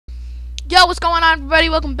Yo, what's going on, everybody?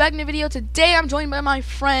 Welcome back to the video. Today I'm joined by my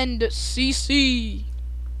friend CC.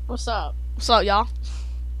 What's up? What's up, y'all?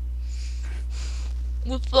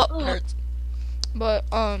 What's up, nerds? But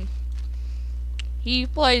he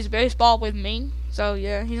plays baseball with me, so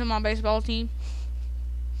yeah, he's on my baseball team.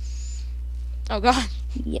 Oh god.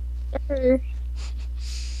 Yeah. Sure.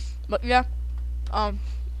 But yeah, I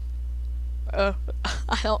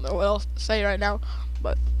don't know what else to say right now,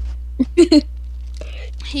 but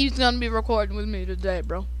he's gonna be recording with me today,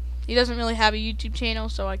 bro. He doesn't really have a YouTube channel,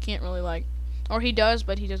 so I can't really or he does,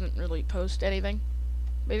 but he doesn't really post anything,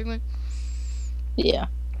 basically. Yeah.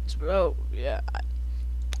 So yeah,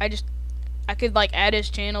 I could add his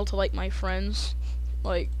channel to my friends,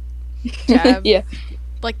 tab. Yeah.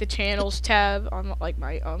 The channels tab on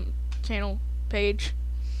my channel page.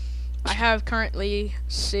 I have currently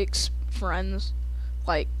 6 friends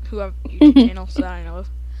who have YouTube channels that I know of.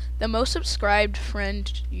 The most subscribed friend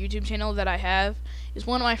YouTube channel that I have is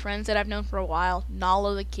one of my friends that I've known for a while,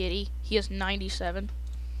 Nala the Kitty. He has 97.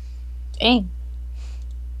 Dang.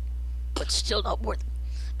 But still not worth it.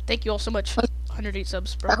 Thank you all so much. 108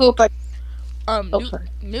 subs, bro. I hope I.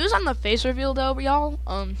 News on the face reveal though, y'all.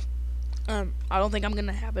 I don't think I'm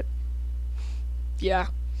gonna have it. Yeah,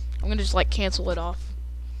 I'm gonna just cancel it off.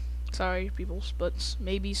 Sorry, peoples, but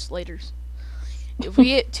maybe Slater's. If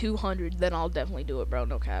we hit 200, then I'll definitely do it, bro.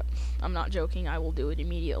 No cap. I'm not joking. I will do it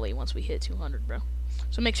immediately once we hit 200, bro.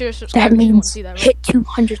 So make sure to subscribe if you want to see that, bro. Hit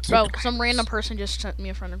 200 Bro, some random person just sent me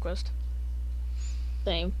a friend request.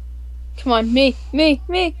 Same. Come on, me.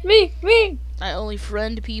 I only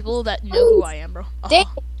friend people that know who I am, bro. Dang.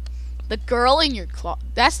 The girl in your closet.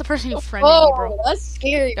 That's the person who friended me, bro. That's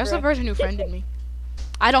scary, That's bro. the person who friended me.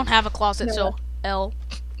 I don't have a closet, No. so L.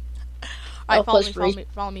 Alright,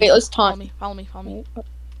 follow me. Wait, let's taunt. Follow me.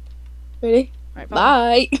 Ready? Alright,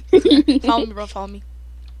 Bye. Follow me, bro. Follow me.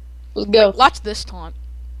 Let's go. Watch this taunt.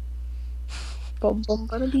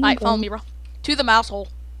 Alright, follow me, bro. To the mouse hole.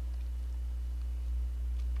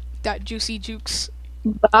 That juicy jukes.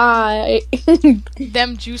 Bye.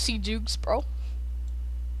 Them juicy jukes, bro.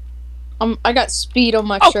 I got speed on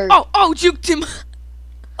my shirt. Oh, juked him.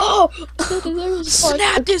 Oh!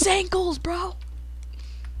 Snapped his ankles, bro.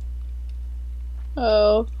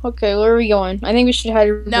 Oh, okay. Where are we going? I think we should head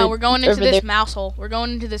over. No, we're going into this there. mouse hole. We're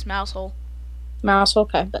going into this mouse hole. Mouse,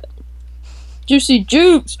 okay. Juicy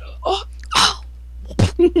jukes. Oh!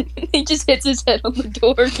 He just hits his head on the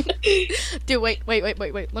door. Dude, wait.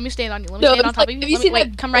 Let me stand on you. Let me stand on top of you.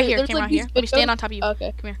 Wait, come right here. Come right here. Let me stand on top of you.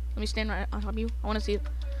 Okay. Come here. Let me stand right on top of you. I want to see it.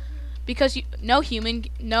 Because no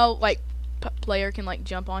player can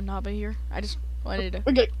jump on top of here. I just wanted to.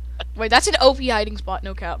 Okay. Wait, that's an OP hiding spot.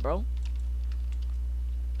 No cap, bro.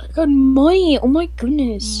 I got money. Oh my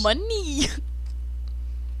goodness. Money.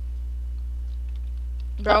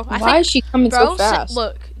 Bro, why is she coming so fast?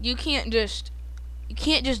 Look, you can't just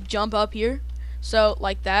jump up here. So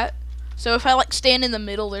like that. So if I stand in the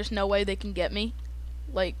middle, there's no way they can get me.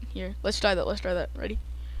 Here, let's try that. Ready?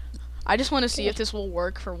 I just want to see if this will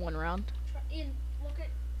work for one round.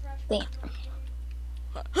 Damn.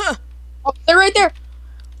 Huh. Oh, they're right there.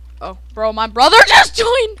 Oh, bro, my brother just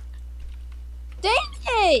joined. Dang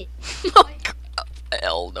it! Oh, God.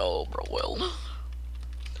 Hell no, bro. Well,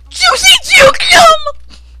 juicy juke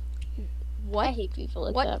him. What? I hate people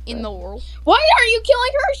like what that. In the world? Why are you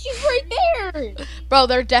killing her? She's right there. Bro,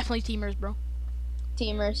 they're definitely teamers, bro.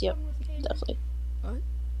 Teamers, yep, definitely. What?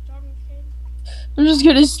 I'm just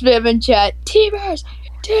gonna spam in chat. Teamers.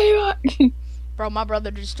 Bro, my brother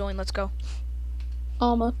just joined. Let's go.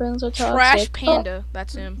 All my friends are toxic. Trash Panda.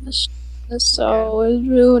 That's him. The soul is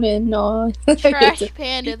ruining. No. Trash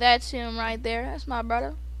Panda. That's him right there. That's my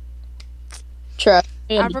brother. Trash.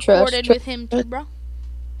 I've recorded with him too, bro.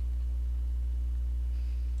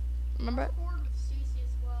 Remember?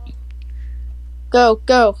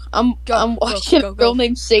 Go. I'm watching a girl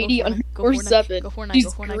named Sadie on 47. Go Fortnite. She's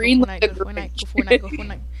Go Fortnite. green Go like a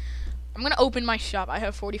Fortnite. I'm gonna open my shop. I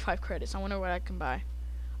have 45 credits. I wonder what I can buy.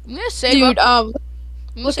 I'm gonna save Dude, up.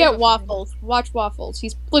 look at Waffles. Watch Waffles.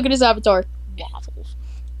 Look at his avatar. Waffles.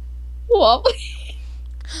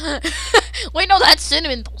 Wait, no, that's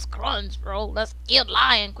Cinnamon Toast Crunch, bro. That's Quit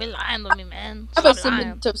lying to me, man. I have a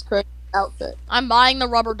Cinnamon Toast Crunch outfit. I'm buying the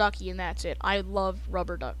rubber ducky, and that's it. I love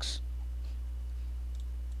rubber ducks.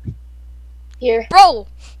 Here, bro.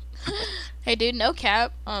 Hey, dude, no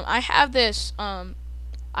cap. I have this.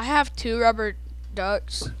 I have 2 rubber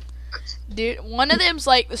ducks. Dude, one of them's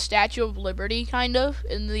the Statue of Liberty, kind of,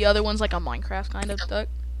 and the other one's a Minecraft kind of duck.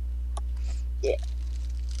 Yeah.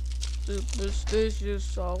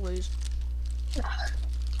 Superstitious always.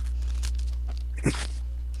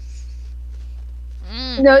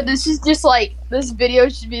 No, this is just like this video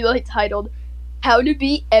should be like titled "How to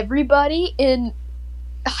Beat Everybody in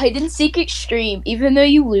Hide and Seek Extreme, even though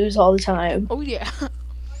you lose all the time." Oh yeah.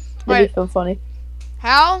 That'd be so funny.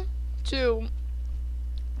 How to?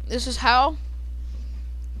 This is how.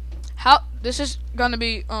 This is gonna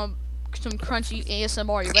be some crunchy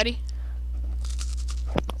ASMR. You ready?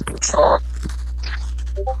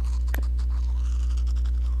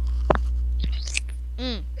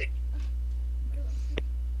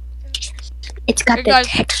 It's got Hey, the guys,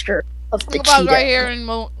 texture of the pause Cheeto. right here and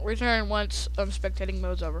we'll return once spectating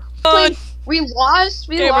mode's over. We lost.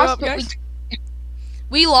 We Okay, we're lost, up, but guys.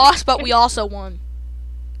 We lost, but we also won.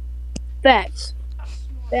 facts.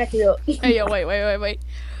 Back it up. Hey, yo, wait.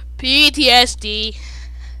 PTSD,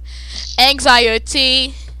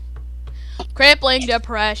 anxiety, crippling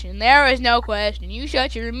depression. There is no question. You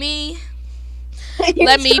shut your me.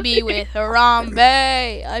 Let me be with Harambe.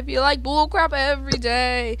 I feel like bullcrap every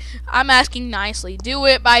day. I'm asking nicely. Do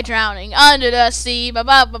it by drowning under the sea. Ba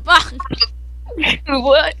ba ba ba.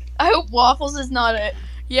 What? I hope Waffles is not it.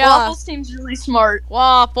 Yeah. Waffles seems really smart.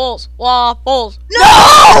 Waffles. No!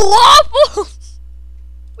 Waffles.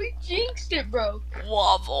 We jinxed it, bro.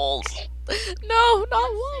 Waffles. No,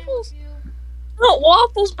 not waffles. Not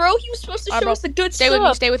Waffles, bro. He was supposed to Alright, show bro. us the good Stay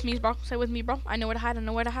stuff. with me, bro. Stay with me, bro. I know where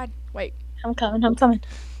to hide. Wait. I'm coming.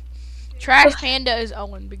 Trash Panda is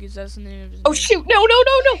Owen because that's the name of his Oh name. shoot! No!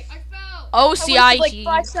 I fell. I wasted like OCIG.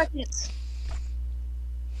 5 seconds.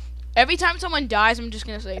 Every time someone dies, I'm just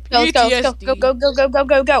gonna say Let's go.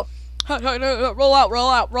 PTSD. Go. Roll out. Roll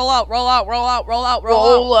out.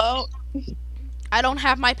 I don't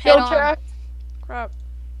have my pen Go on. track. Crap.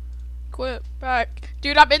 Quit back.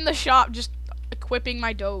 Dude, I'm in the shop just equipping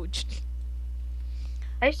my Doge.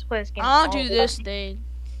 I used to play this game. I'll do this thing.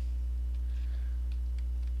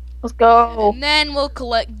 Let's go. And then we'll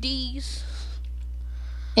collect D's.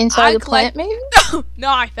 Inside I the plant, maybe? No,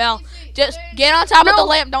 I fell. Just get on top of the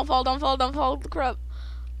lamp. Don't fall. Crap.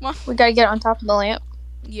 We gotta get on top of the lamp.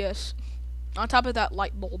 Yes. On top of that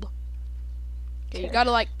light bulb. Okay, you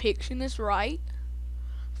gotta like picture this right.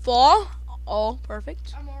 Fall. All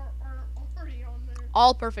perfect. I'm already on there.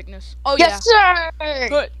 All perfectness. Oh Yes, yeah.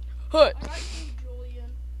 sir! Hood. I got you, Julian.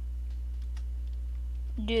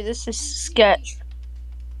 Dude, this is sketch.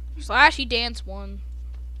 Slashy dance one.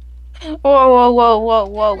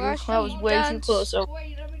 Whoa. Flashy That was way too dance. close. Oh.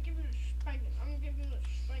 Wait, I'm gonna give you a spanking.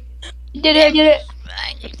 You did it.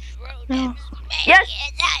 No. Yes!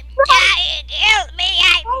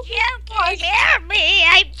 Help me,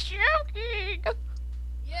 I'm choking.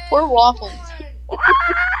 Yeah, Poor Waffles. We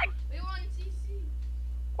won CC.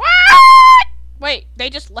 What? Wait, they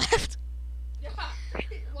just left. Yeah.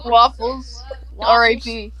 Waffles.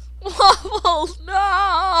 R.I.P. Waffles,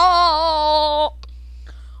 no.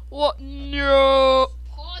 What? No.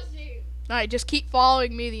 Pausing. Alright, just keep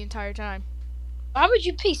following me the entire time. Why would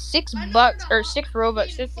you pay $6 or 6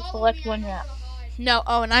 Robux just to collect one map? No,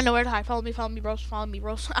 oh, and I know where to hide. Follow me, bros.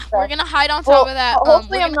 We're gonna hide on top of that.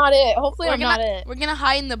 Hopefully we're I'm not it. Hopefully we're I'm gonna- not it. We're gonna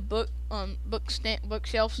hide in the bookshelf.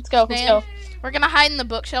 Let's go. stand. We're gonna hide in the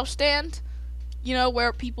bookshelf stand. You know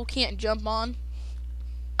where people can't jump on.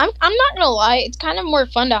 I'm not gonna lie. It's kind of more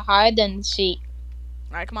fun to hide than seek.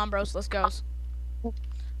 All right, come on, bros. Let's go.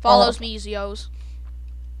 Follows me, Zios.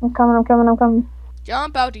 I'm coming.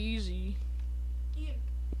 Jump out easy.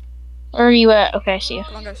 Where are you at? Okay, I see you.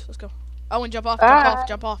 Come on, guys. Let's go. Owen, jump off. Ah.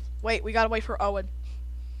 Jump off. Wait, we gotta wait for Owen.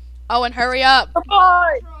 Owen, hurry up.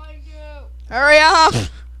 Bye. Trying to. Hurry up.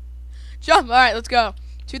 Jump. All right, let's go.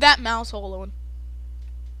 To that mouse hole, Owen.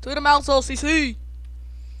 To the mouse hole, CC.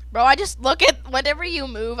 Bro, I just look at, whenever you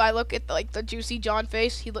move, I look at like the Juicy John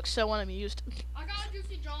face. He looks so unamused. I got a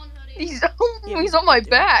Juicy John hoodie. He's on my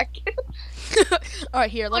back. All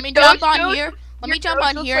right, here. Let me Go, jump go. on here. Let me Your jump ghost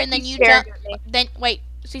on looks here, like and then he's you scared jump. of me. Then wait,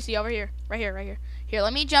 CC, over here, right here. Here,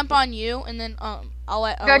 let me jump on you, and then I'll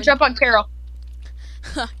let. You gotta Owen- jump on Carol.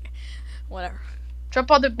 Whatever. Jump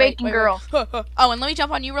on the bacon Wait. girl. Owen, let me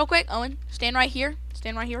jump on you real quick. Owen, stand right here.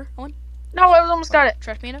 Owen. No, I almost got it.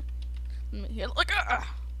 Trash panda. Here,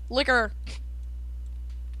 liquor.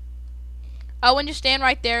 Owen, just stand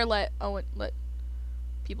right there. Let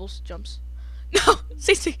people's jumps. No,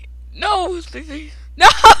 CC. No, CC. No,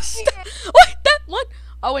 stop. Wait, that what?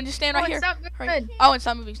 Owen, just stand right here. Hurry. Owen,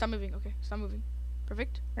 stop moving. Okay, stop moving.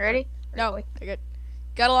 Perfect. Ready? No, okay, good.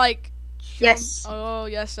 Gotta like. Jump. Yes. Oh,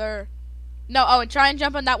 yes, sir. No, Owen, try and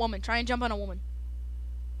jump on that woman. Try and jump on a woman.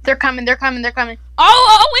 They're coming. Oh,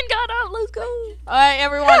 Owen got up. Let's go. All right,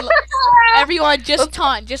 everyone, just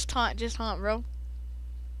taunt, bro.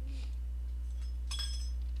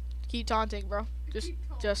 Keep taunting, bro.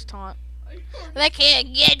 Just taunt. They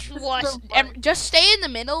can't get you. So funny. Just stay in the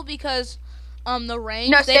middle because the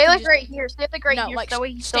range. No, they stay can like just, right here. Stay like right no, here. like so that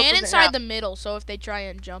way he stand filters it inside out. the middle. So if they try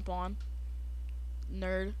and jump on,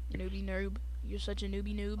 nerd, newbie, noob, you're such a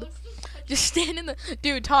newbie noob. Just stand in the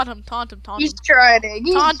dude. Taunt him. He's trying.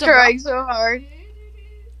 He's Taunt him, trying so hard.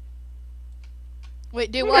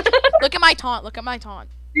 Wait, dude, watch. Look at my taunt. Look at my taunt.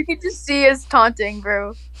 You can just see us taunting,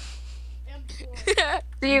 bro. See,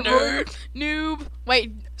 Nerd, noob.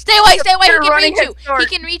 Wait, stay away. He You're can running reach you. his sword. He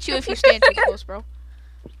can reach you if you stand too close, bro.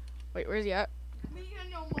 Wait, where's he at?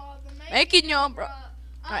 Making your bro.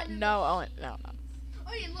 Alright, no. Oh, yeah,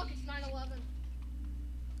 look, it's 9/11.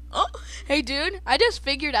 Oh, hey, dude. I just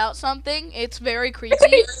figured out something. It's very creepy.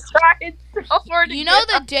 He's trying so hard to You know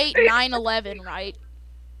get the date 9/11, right?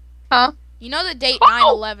 Huh? You know the date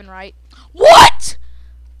Oh! 9/11, right? What?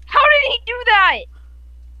 How did he do that?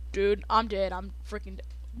 Dude, I'm dead. I'm freaking dead.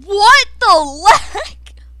 What the lag?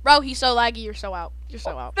 Bro, he's so laggy. You're so out. You're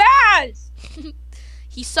so out. Fast!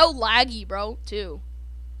 He's so laggy, bro, too.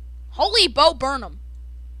 Holy Bo Burnham.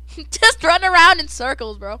 Just run around in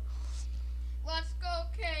circles, bro. Let's go,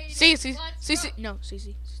 Katie. CC. Let's CC. go. No,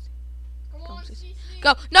 CC. Come Go, on, CC. CC.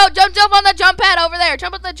 Go. No, jump on the jump pad over there.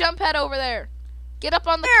 Jump on the jump pad over there. Get up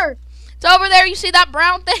on the... There! It's over there. You see that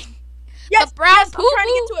brown thing? Yes, the brown yes, poo I'm trying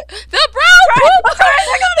to get to it. The brown poo I'm trying,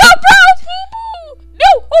 I got The brown poo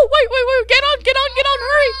No! Oh, wait. Get on.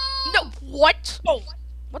 Hurry. No. What? Oh.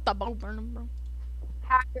 What the Bo Burnham, bro?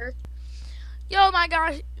 Hacker. Yo, my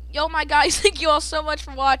guys, thank you all so much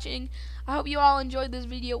for watching. I hope you all enjoyed this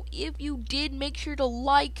video. If you did, make sure to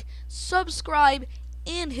like, subscribe,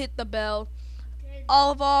 and hit the bell.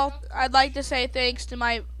 All, I'd like to say thanks to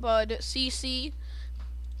my bud, CC.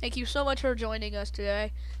 Thank you so much for joining us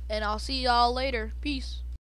today, and I'll see y'all later. Peace.